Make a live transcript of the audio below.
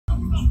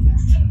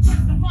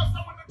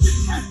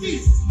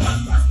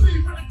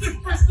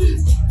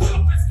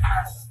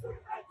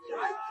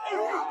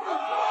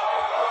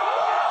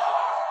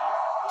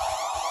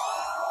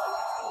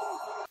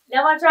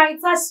Never try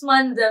touch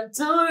man, them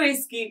too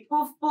risky.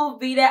 Poof poof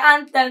be the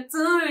anthem,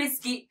 too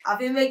risky. I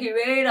feel make it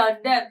rain on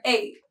them.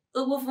 Hey,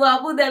 poof I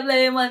put the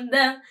blame on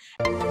them.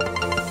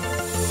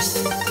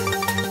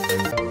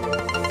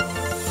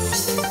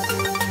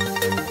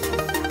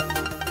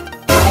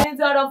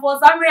 For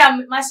some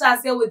reason, my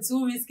chance here with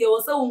too risky.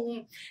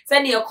 Also,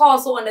 sending a call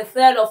so on the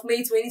 3rd of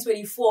May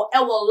 2024.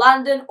 I will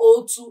London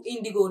O2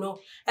 Indigo no.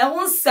 And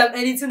won't send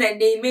anything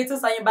and they made to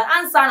sign, but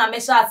answer and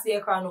make sure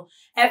here crano.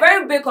 A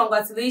very big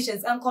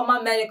congratulations and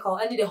command medical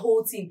and the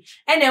whole team.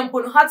 And then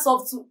put hats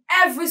off to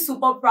every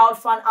super proud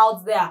fan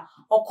out there.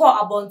 Or call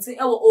Abonti,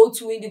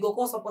 O2 Indigo,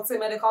 call supporting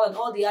medical and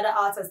all the other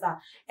artists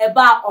that are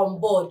bar on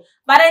board.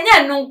 But then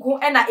yeah, no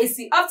and I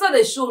see after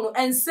the show no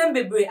and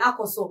Sembebre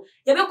Akoso.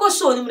 Yebeko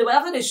show no, but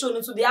after the show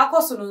no to the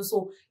Akoso no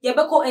so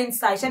Yebeko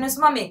inside. Shenos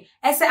mame,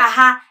 I say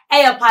aha,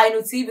 I apply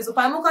no TV so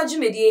Pamuka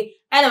Jimedi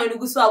and I will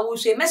go so I will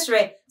share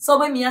mesre. So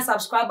when me a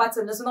subscribe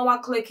button, so now I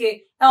click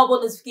it,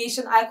 elbow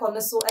notification icon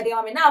so I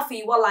didn't now for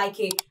you what like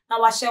it.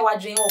 Now I share what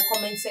dream or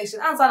comment section.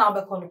 Answer now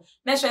bekono.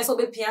 Mesre so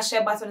be pia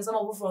share button some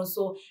of front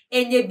so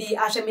enye be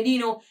Asha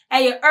Medino.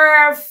 Hey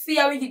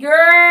fear with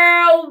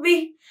girl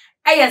be.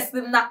 Yes,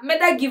 na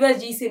meda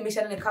givers GC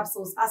mission in the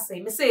capsules. I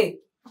say, me say.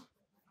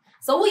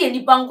 So we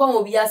any bank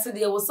will be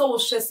yesterday was so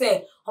she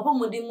say upon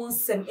Modimun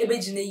sem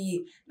ebejine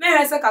ye.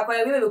 Mary say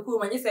kakwa we be cool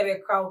man you say we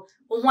crowd.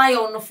 Why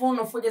on the phone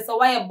no for just a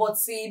wire but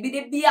see be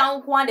the bia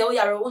unko de we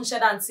are own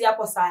shed and see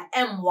aposa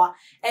emwa.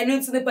 And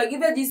into the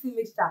giver GC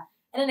mixture.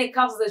 And then the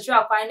capsules the show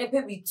akwa ne pe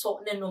bi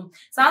talk nenom.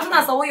 So as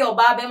na we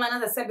oba be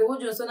man as say be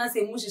wojo so na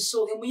say mu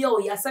show emu ye o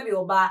ya say be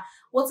oba.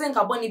 What think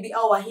about be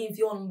our him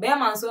fi on bear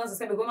man so as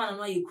say be man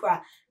no you cry.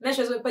 Make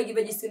sure so pe give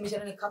this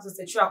mission and the capsules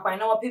the show akwa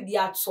na wa pe bi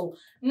ato.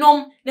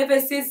 Nom never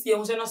says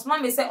ye so no small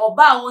me say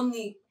oba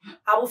oni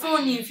abofo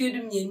oni mfi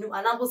dum yenu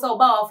anabo say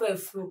oba wa fa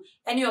afro.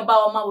 Any oba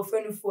wa ma wo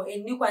friend for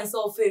eni kwan say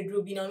ofa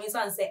eduro bi na me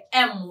say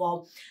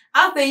emwa.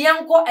 After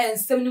yanko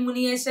ensem ni mu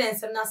ni ehye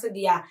ensem na se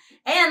dia.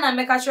 Eya na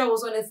Makafui'S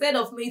was on the 3rd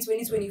of May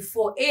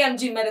 2024.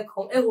 AMG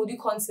Medikal hold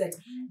concert.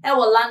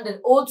 Ewo London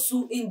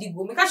O2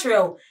 Indigo.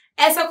 Makafui'S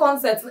as a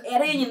concert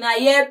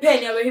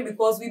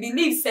because we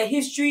believe that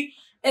history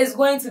is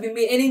going to be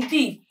made, and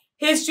indeed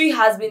history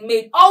has been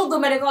made. Although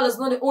Medikal is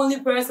not the only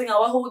person I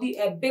will holding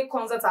a big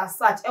concert as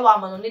such.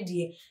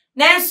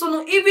 Now,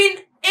 so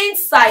even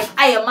inside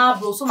I am a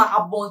bro, so my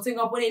abonting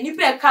up when any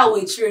pair car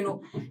with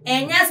no.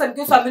 And yes, I'm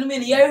just a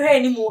minimum here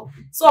anymore.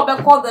 So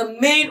I call the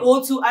main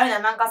O2 Iron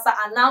and Nankasa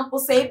and now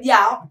say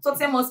yeah,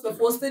 20 months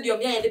before stadium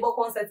yeah and the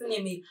concert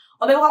near me.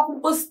 Or be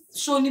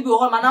show me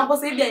home and now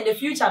say in the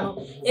future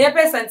no. A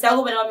person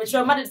tell when I'm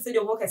sure mother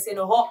stadium work say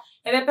no ho.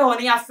 A paper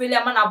on your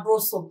failure man a bro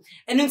so.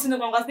 And into the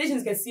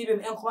congratulations can see them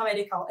and come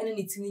medical and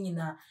anything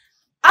na.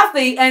 After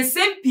and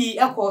SMP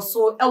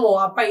so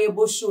a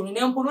payable show in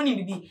Emponi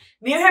bibi.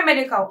 Me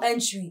medical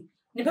entry.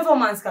 The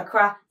performance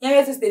kakra,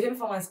 yeah, to stay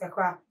performance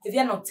kakra. If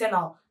you're not 10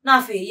 now,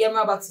 now for you're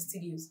back to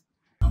studios.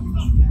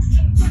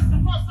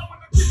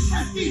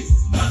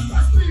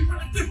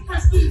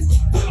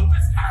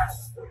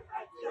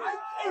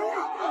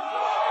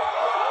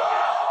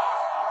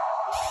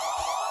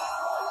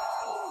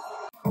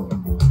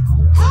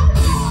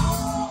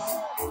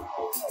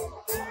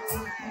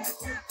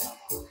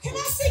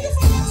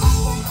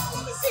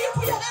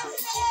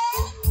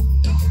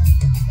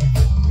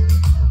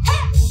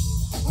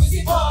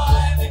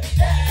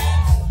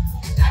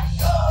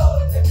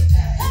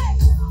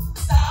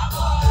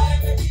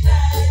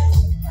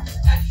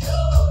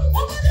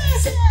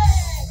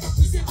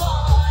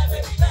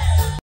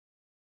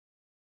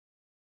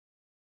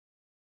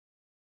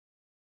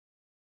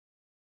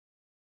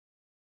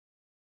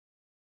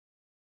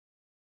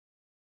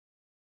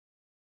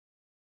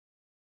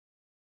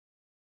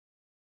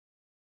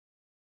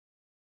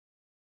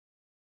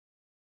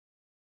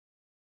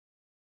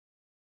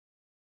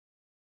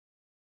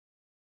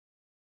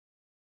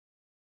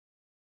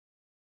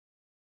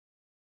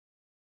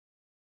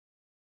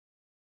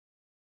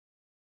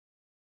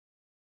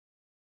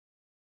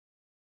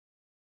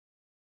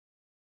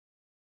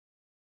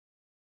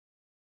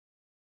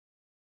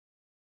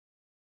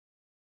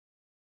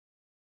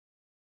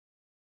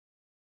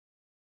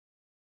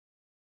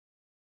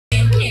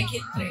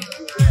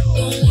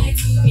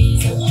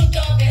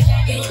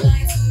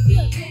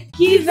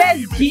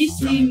 Utv'S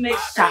GC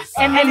mixture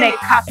and then a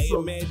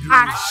capsule.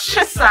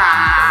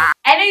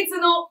 I need to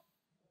know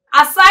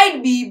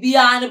aside BB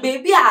and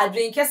baby I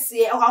drink a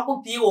say or happy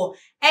people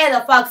and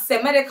the fact say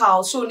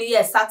Medikal show me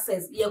a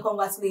success yeah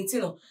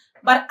congratulating.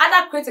 But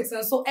other critics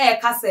and so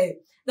say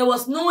there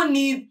was no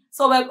need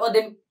so or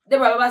the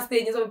rubber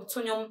stages of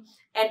plutonium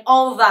and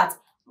all that.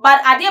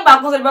 But I did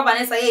back on the rubber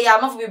and say yeah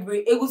I'm not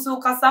be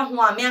egusu kasa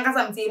ho a me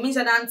ankasa mte me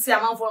shada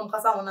ntia am from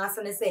kasa ho na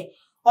ase ne say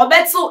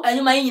obeto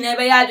anyuma yin na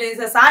be ya adwen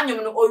say sa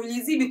anyum no o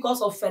release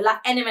because of fella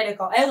any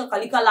Medikal e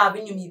kalika lab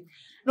nyumi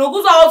No,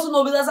 because I also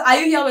know because are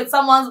you here with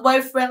someone's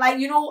boyfriend? Like,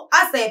 you know,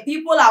 I say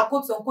people are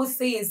quote unquote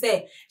saying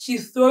say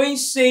she's throwing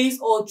shades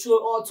or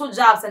two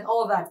jabs and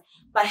all that.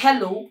 But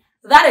hello,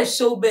 that is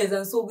showbiz,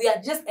 and so we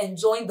are just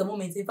enjoying the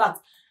moment. In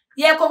fact,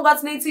 yeah,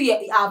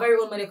 congratulating our very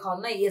own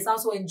Medikal. Now, yes,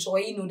 also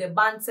enjoying, you know, the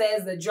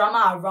banters, the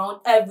drama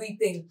around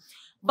everything.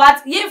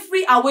 But yeah,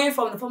 free away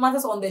from the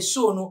performances on the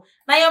show, no.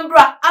 Now,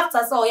 bra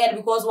after so yeah,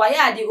 because why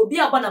yeah, they will be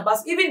about a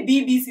bus. Even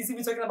BBC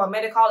be talking about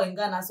Medikal in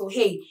Ghana. So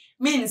hey,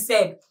 me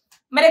said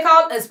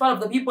Medikal is part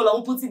of the people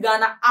who put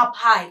Ghana up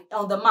high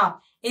on the map.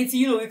 And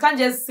you know, we can't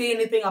just say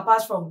anything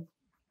apart from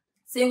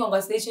saying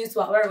congratulations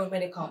to our very own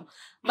Medikal.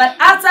 But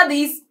after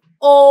this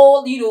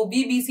all, you know,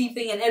 BBC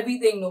thing and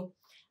everything, no,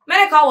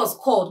 Medikal was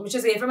called, which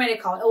is a very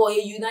Medikal. Oh,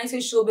 a United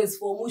Showbiz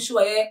for Mushu,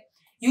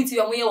 Utv'S,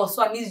 and we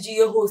also a Miss G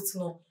host,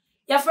 no.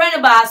 Your friend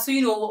about so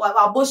you know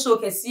our boss show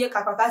can see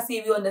Kakaka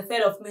see on the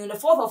 3rd of May, on the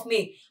 4th of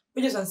May,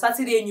 which is on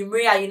Saturday in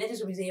Umeria, United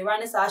Showbiz, a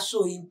random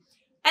show in.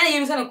 And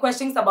you some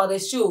questions about the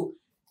show.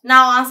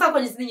 Now answer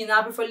questions you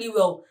know perfectly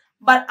well.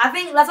 But I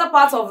think latter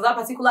part of that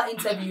particular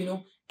interview, you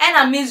know,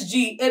 and a Miss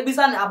G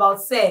ebisan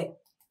about say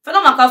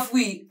Fellow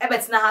Makafui'S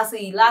ebetina has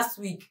say last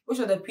week, which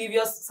was the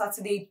previous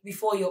Saturday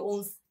before your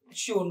own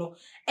show, no.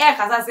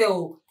 Kasa say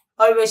oh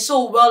or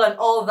show well and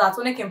all that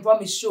when they can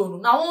promise show no.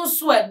 Now won't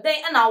sweat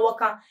they and our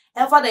worker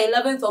for the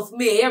 11th of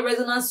May, a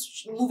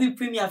resonance movie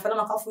premiere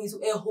Fellow Makafui'S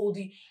to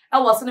holdy. I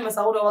was cinema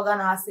Saudi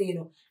Wagana say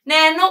no.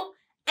 No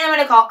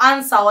Medikal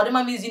answer or the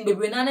mammy is in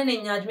baby and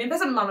any judgment.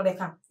 Person Mama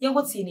Becca. You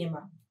go see him.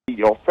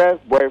 Your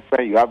first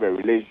boyfriend you have a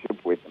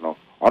relationship with, no.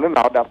 On an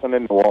out that's in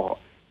the war.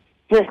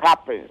 It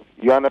happens.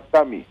 You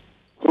understand me?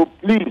 So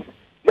please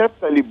just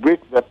celebrate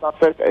the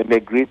success and the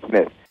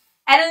greatness.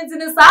 And in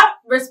the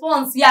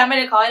response, yeah,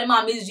 Medikal and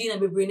my Miss Jean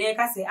and baby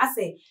I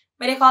say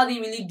Medikal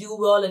didn't really do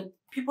well and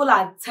people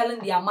are telling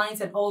their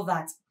minds and all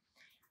that.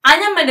 I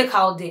am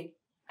Medikal day.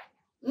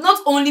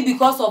 Not only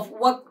because of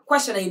what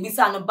question I be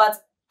saying, but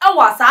I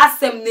was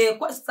asking name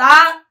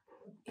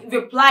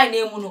reply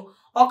name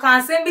or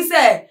can be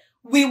say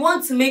we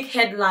want to make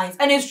headlines,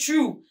 and it's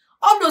true.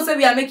 Although say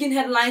we are making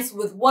headlines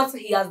with what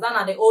he has done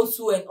at the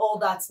O2 and all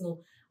that, no,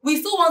 we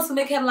still want to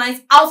make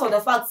headlines out of the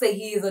fact say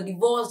he is a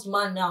divorced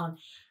man now,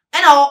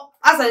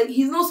 and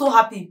he's not so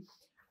happy.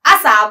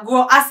 As I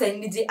grow, as I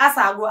need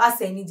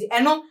it,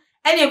 and no,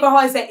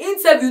 any say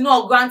interview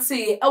no grant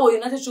say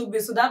United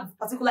Showbiz so that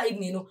particular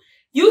evening, no.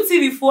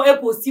 UTV for a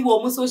post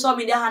or social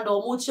media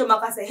handle or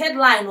say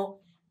headline no,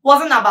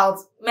 wasn't about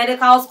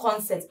Medikal's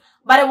concert,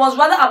 but it was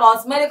rather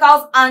about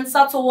Medikal's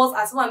answer towards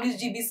as much as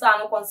GB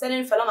no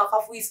concerning Fellow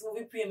Makafui'S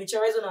movie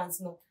premature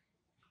resonance no.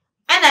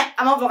 And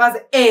I'm not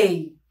say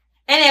hey.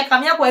 And I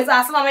come here because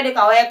as much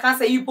Medikal I can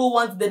say people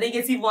want the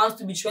negative ones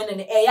to be trending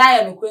and AI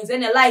and Queens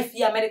and life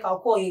here Medikal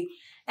call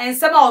and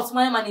some of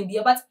money be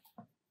but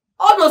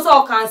all those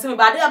all cancer,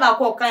 but they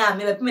about what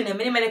kind of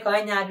many Medikal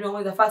and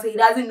with the fact that he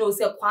doesn't know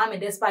say Kwame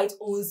despite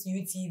owns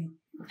UTV.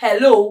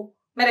 Hello,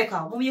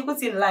 Medikal, whom you could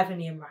see in life in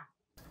Emra.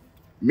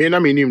 Me na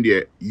me name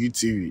the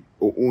UTV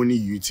or only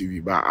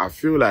UTV, but I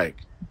feel like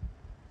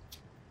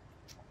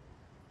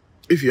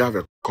if you have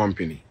a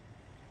company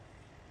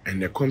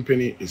and the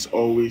company is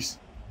always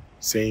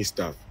saying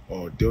stuff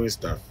or doing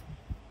stuff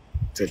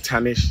to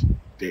tarnish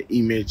the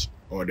image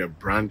or the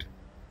brand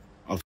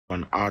of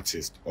an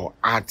artist or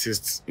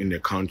artists in the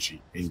country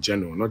in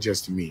general, not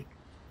just me,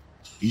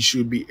 you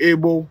should be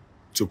able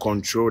to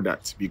control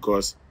that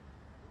because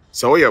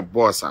so your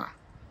boss are,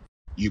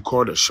 you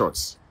call the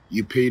shots,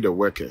 you pay the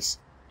workers.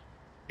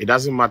 It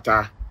doesn't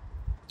matter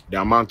the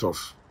amount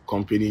of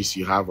companies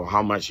you have or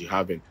how much you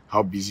have and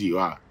how busy you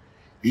are.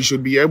 You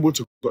should be able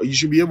to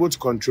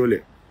control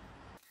it.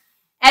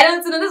 I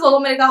don't know this is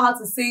what Medikal had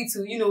to say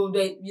to, you know,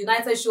 the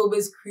United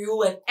Showbiz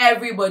crew and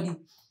everybody.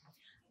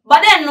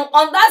 But then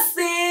on that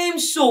same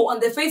show, on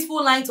the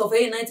faithful night of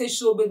a United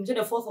Showbiz, the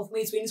 4th of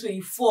May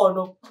 2024,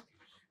 no,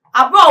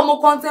 I brought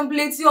more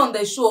contemplating on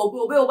the show.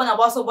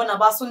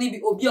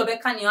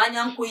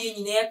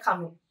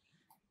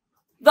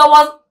 There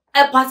was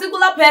a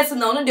particular person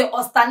now, the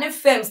Ostane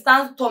firm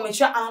stands to make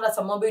sure another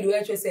some mobile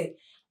do say.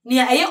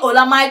 Near a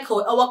Ola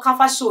Michael, our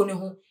Kafa show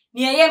no.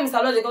 Near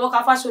Mr. Logic, our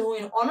Kafa show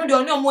no. Ono the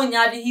only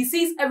one he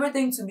sees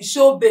everything to be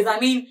showbiz. I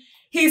mean,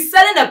 he's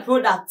selling a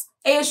product.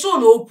 A show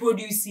no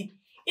producing.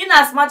 In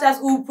as much as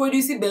who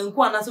produce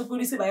Benku and also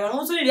produce by your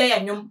own so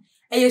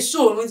a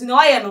show no know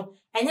I know.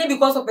 And yet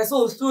because of person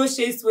who throw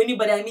shades to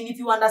anybody. I mean, if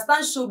you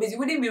understand showbiz, you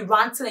wouldn't be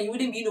ranting and you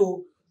wouldn't be, you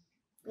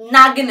know,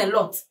 nagging a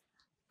lot.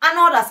 I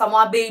know that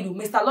someone do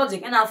Mr.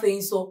 Logic and I'm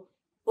saying so.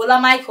 Ola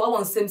Michael, I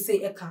want same say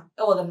eka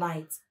all the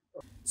night.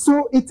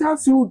 So it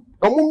tells you,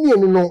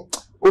 no,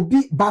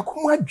 obi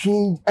bakuma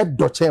dream at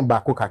Dutch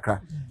back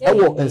kakra.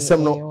 Ewo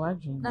ensem no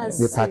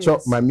the patch up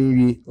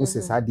mamiri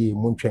nsesade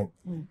muntwen.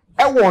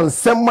 Ewo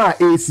nsem a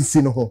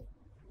ACC no ho.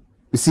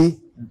 You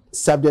see,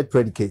 subject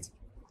predicate.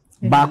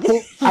 Baku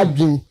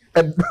adwin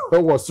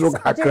ewo sro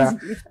kakra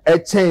e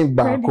chain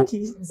bako.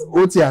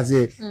 Oti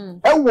ase.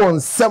 Ewo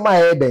nsem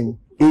a eden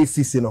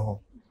ACC no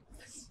ho.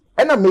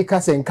 And I make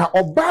us say,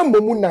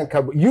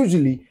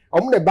 usually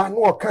omo ne ba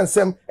no kan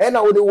sem e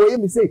na wo de wo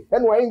yemi say e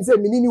no ayim say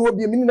minini wo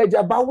bi minini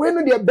naja ba we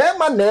no de be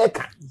ma na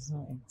eka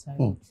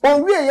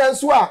on we yan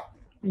so a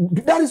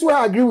that is why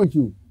I agree with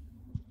you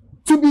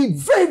to be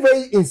very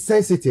very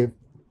insensitive.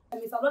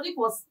 Mr. Logic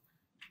was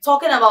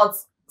talking about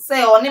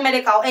say on the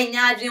medical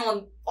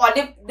on or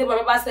the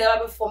remember say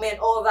for me and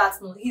all that.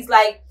 No, he's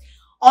like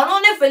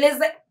on the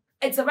fellas,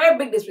 it's a very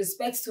big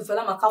disrespect to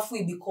fella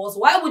Makafui'S because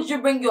why would you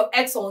bring your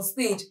ex on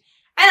stage?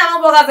 And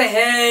I'm about to say,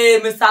 hey,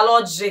 Mr.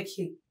 Logic,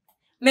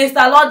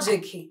 Mr.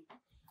 Logic,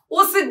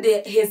 what's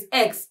it his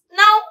ex?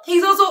 Now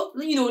he's also,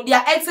 you know,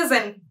 their exes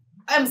and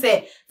I'm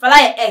saying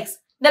fella your ex,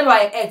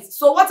 Deborah your ex.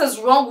 So what is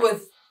wrong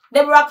with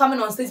Deborah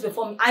coming on stage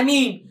performing? I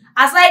mean,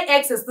 aside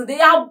exes, they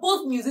are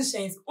both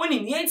musicians. Only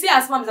me ain't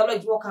as Mr.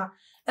 Logic Walker.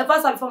 The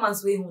first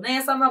performance we na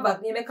yes I'm back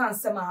near can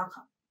say no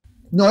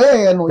no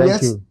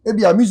yes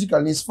maybe a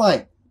musical is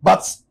fine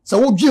but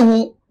so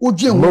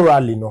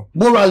morally no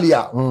morally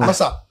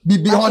masa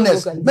be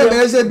honest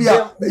maybe say be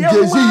a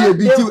jay-z ye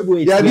be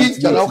ya be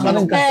chana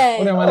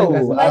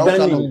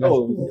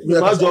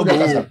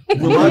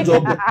my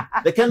job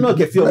they cannot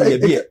get feel me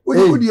be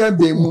who dey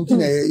be mu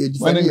kina e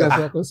defend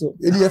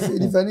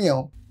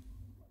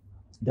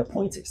the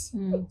point is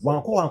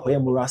one ko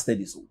moral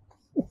studies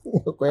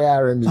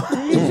fired.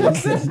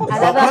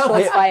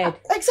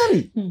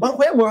 Exactly. But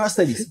when moral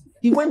studies,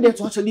 he went there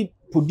to actually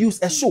produce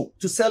a show,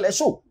 to sell a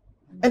show.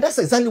 And that's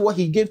exactly what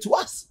he gave to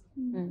us.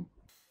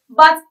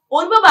 But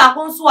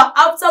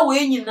after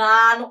when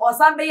or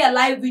somebody a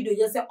live video,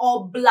 just say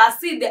or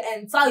blasting the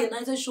entire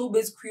United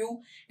Showbiz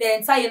crew, the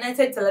entire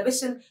United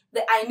Television,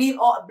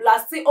 or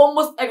blasting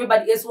almost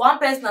everybody. It's one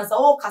person that's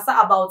all kasa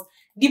about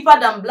deeper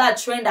than blood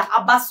trend that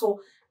abaso.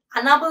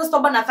 And I'm going to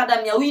stop an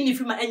academy. We need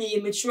to any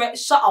mature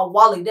shot a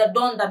wally. They're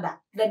done that.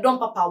 They're done,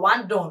 Papa.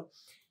 One done.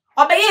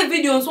 Or by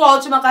video, so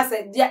I'll chimaka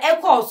said, they're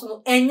echoes,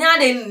 and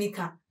yan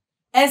nika.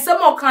 And some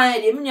more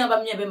kind of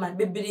man,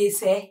 baby,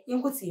 say,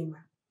 you could see him.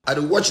 I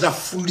don't watch that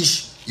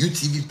foolish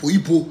UTV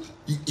people.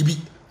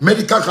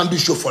 Medikal can do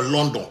show for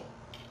London.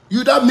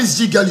 You that Miss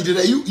G girl,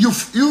 you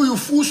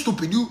fool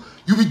stupid. You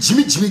be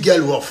Jimmy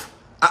girl rough.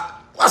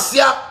 What's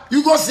here?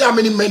 You go see how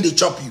many men they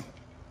chop you.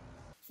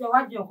 So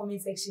what do your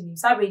comment section?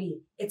 Sorry,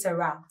 it's a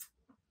wrap.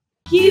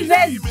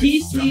 Utv'S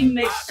GC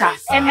mixture,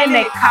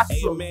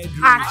 MaameGrace.